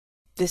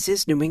This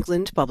is New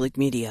England Public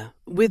Media.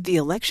 With the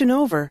election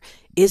over,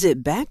 is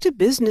it back to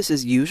business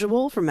as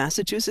usual for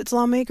Massachusetts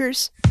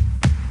lawmakers?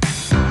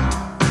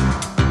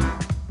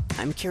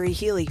 I'm Carrie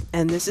Healy,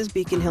 and this is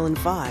Beacon Hill in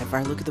 5,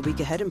 our look at the week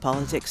ahead in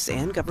politics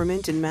and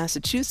government in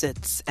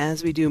Massachusetts.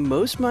 As we do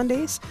most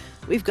Mondays,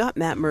 we've got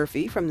Matt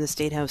Murphy from the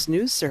State House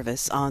News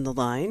Service on the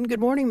line. Good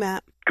morning,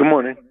 Matt. Good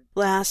morning.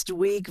 Last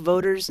week,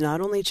 voters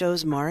not only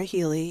chose Maura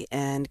Healey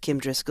and Kim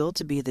Driscoll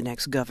to be the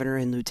next governor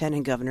and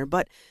lieutenant governor,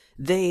 but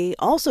they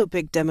also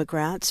picked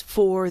Democrats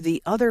for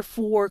the other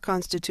 4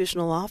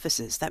 constitutional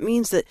offices. That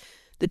means that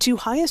the 2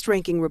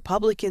 highest-ranking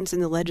Republicans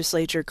in the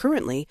legislature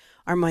currently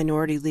are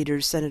Minority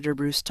Leaders Senator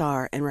Bruce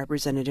Tarr and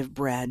Representative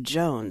Brad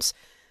Jones.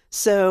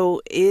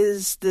 So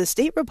is the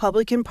state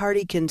Republican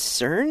Party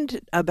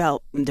concerned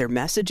about their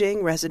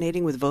messaging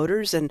resonating with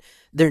voters and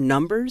their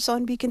numbers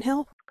on Beacon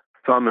Hill?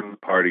 Some in the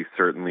party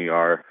certainly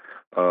are.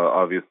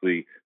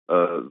 Obviously,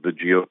 the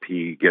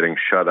GOP getting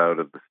shut out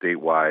of the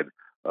statewide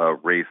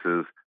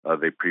races.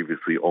 They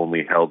previously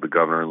only held the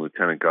governor and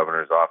lieutenant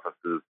governor's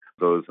offices.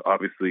 Those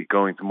obviously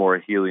going to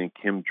Maura Healey and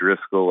Kim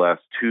Driscoll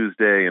last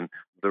Tuesday, and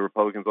the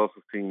Republicans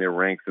also seeing their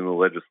ranks in the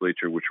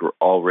legislature, which were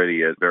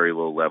already at very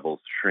low levels,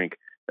 shrink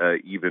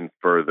even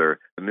further.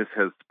 And this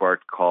has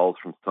sparked calls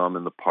from some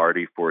in the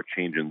party for a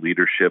change in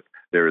leadership.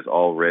 There is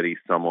already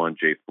someone,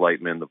 Jay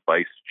Flightman, the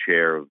vice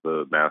chair of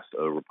the Mass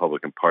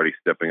Republican Party,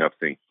 stepping up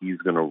saying he's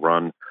going to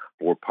run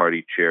for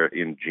party chair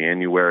in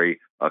January,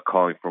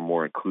 calling for a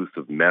more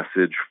inclusive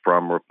message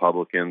from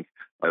Republicans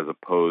as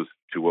opposed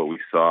to what we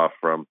saw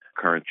from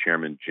current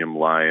chairman Jim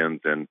Lyons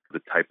and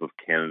the type of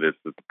candidates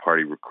that the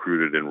party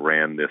recruited and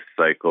ran this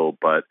cycle.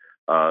 But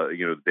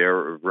there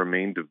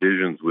remain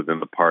divisions within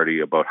the party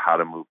about how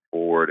to move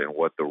forward and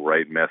what the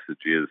right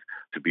message is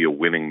to be a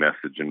winning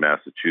message in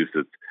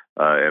Massachusetts.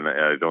 And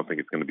I don't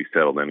think it's going to be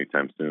settled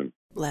anytime soon.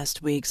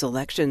 Last week's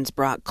elections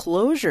brought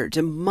closure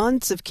to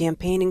months of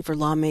campaigning for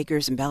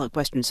lawmakers and ballot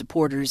question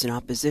supporters and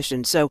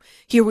opposition. So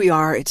here we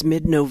are, it's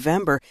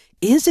mid-November.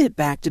 Is it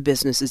back to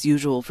business as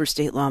usual for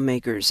state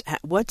lawmakers?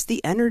 What's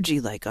the energy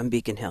like on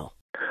Beacon Hill?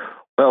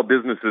 Well,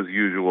 business as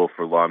usual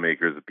for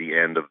lawmakers at the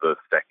end of the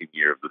second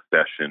year of the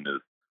session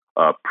is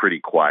pretty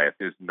quiet.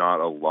 There's not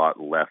a lot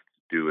left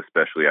to do,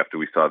 especially after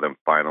we saw them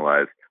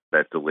finalize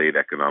that delayed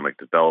economic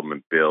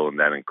development bill, and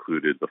that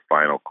included the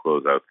final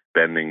closeout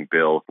spending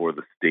bill for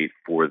the state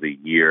for the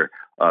year.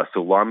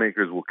 So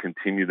lawmakers will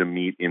continue to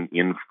meet in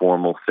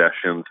informal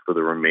sessions for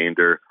the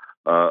remainder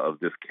of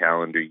this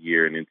calendar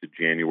year and into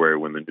January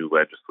when the new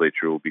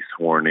legislature will be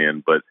sworn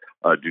in, but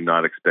do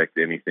not expect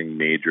anything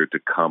major to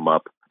come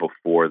up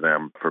before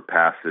them for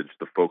passage.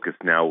 The focus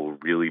now will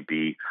really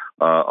be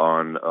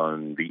on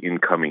the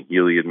incoming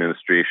Healey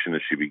administration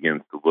as she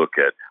begins to look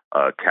at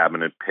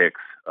cabinet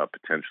picks,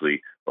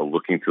 potentially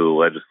looking to the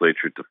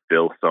legislature to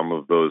fill some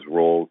of those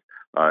roles,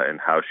 and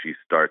how she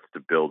starts to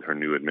build her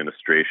new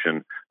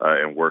administration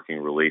and working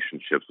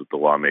relationships with the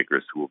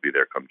lawmakers who will be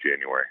there come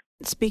January.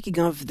 Speaking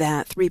of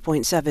that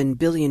 $3.7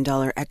 billion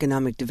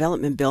economic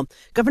development bill,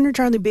 Governor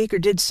Charlie Baker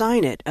did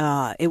sign it.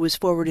 It was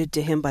forwarded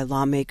to him by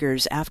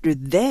lawmakers after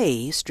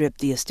they stripped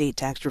the estate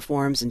tax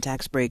reforms and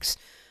tax breaks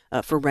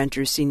for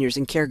renters, seniors,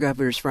 and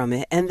caregivers from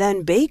it. And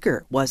then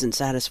Baker wasn't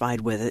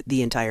satisfied with it,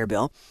 the entire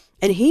bill,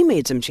 and he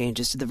made some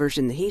changes to the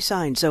version that he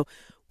signed. So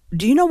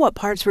do you know what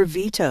parts were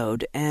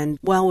vetoed? And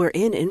while we're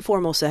in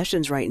informal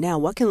sessions right now,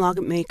 what can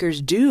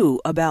lawmakers do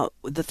about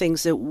the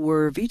things that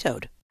were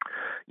vetoed?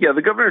 Yeah,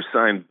 the governor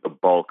signed the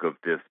bulk of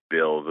this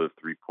bill, the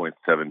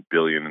 $3.7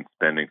 billion in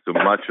spending. So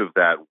much of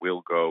that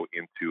will go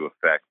into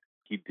effect.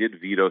 He did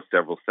veto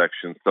several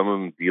sections, some of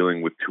them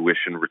dealing with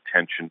tuition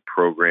retention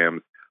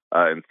programs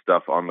and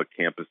stuff on the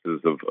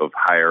campuses of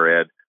higher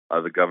ed.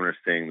 The governor's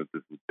saying that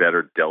this is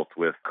better dealt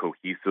with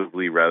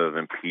cohesively rather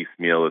than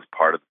piecemeal as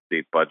part of the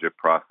state budget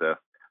process.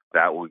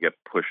 That will get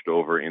pushed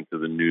over into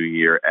the new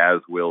year,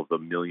 as will the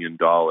 $1 million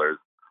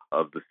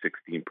of the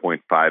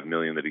 $16.5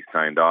 million that he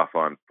signed off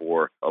on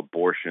for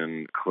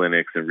abortion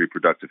clinics and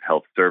reproductive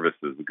health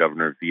services. The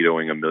governor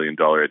vetoing $1 million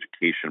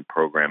education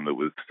program that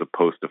was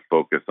supposed to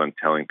focus on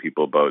telling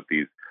people about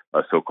these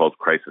so-called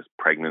crisis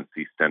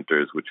pregnancy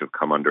centers, which have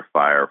come under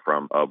fire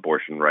from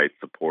abortion rights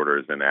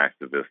supporters and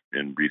activists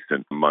in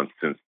recent months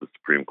since the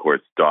Supreme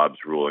Court's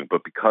Dobbs ruling.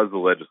 But because the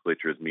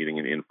legislature is meeting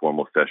in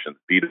informal sessions,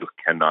 vetoes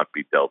cannot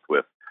be dealt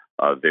with.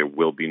 There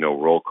will be no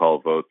roll call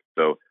votes,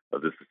 so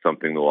this is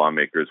something the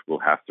lawmakers will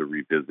have to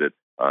revisit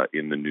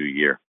in the new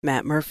year.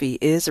 Matt Murphy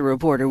is a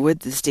reporter with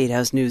the State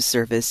House News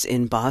Service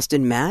in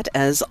Boston. Matt,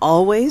 as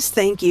always,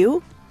 thank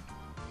you.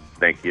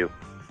 Thank you.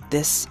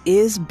 This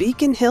is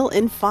Beacon Hill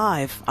in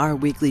 5, our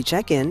weekly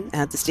check-in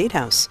at the State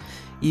House.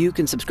 You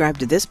can subscribe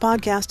to this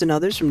podcast and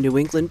others from New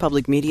England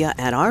Public Media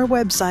at our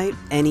website,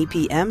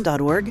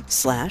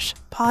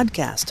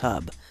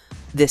 nepm.org/podcasthub.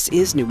 This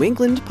is New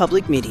England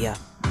Public Media.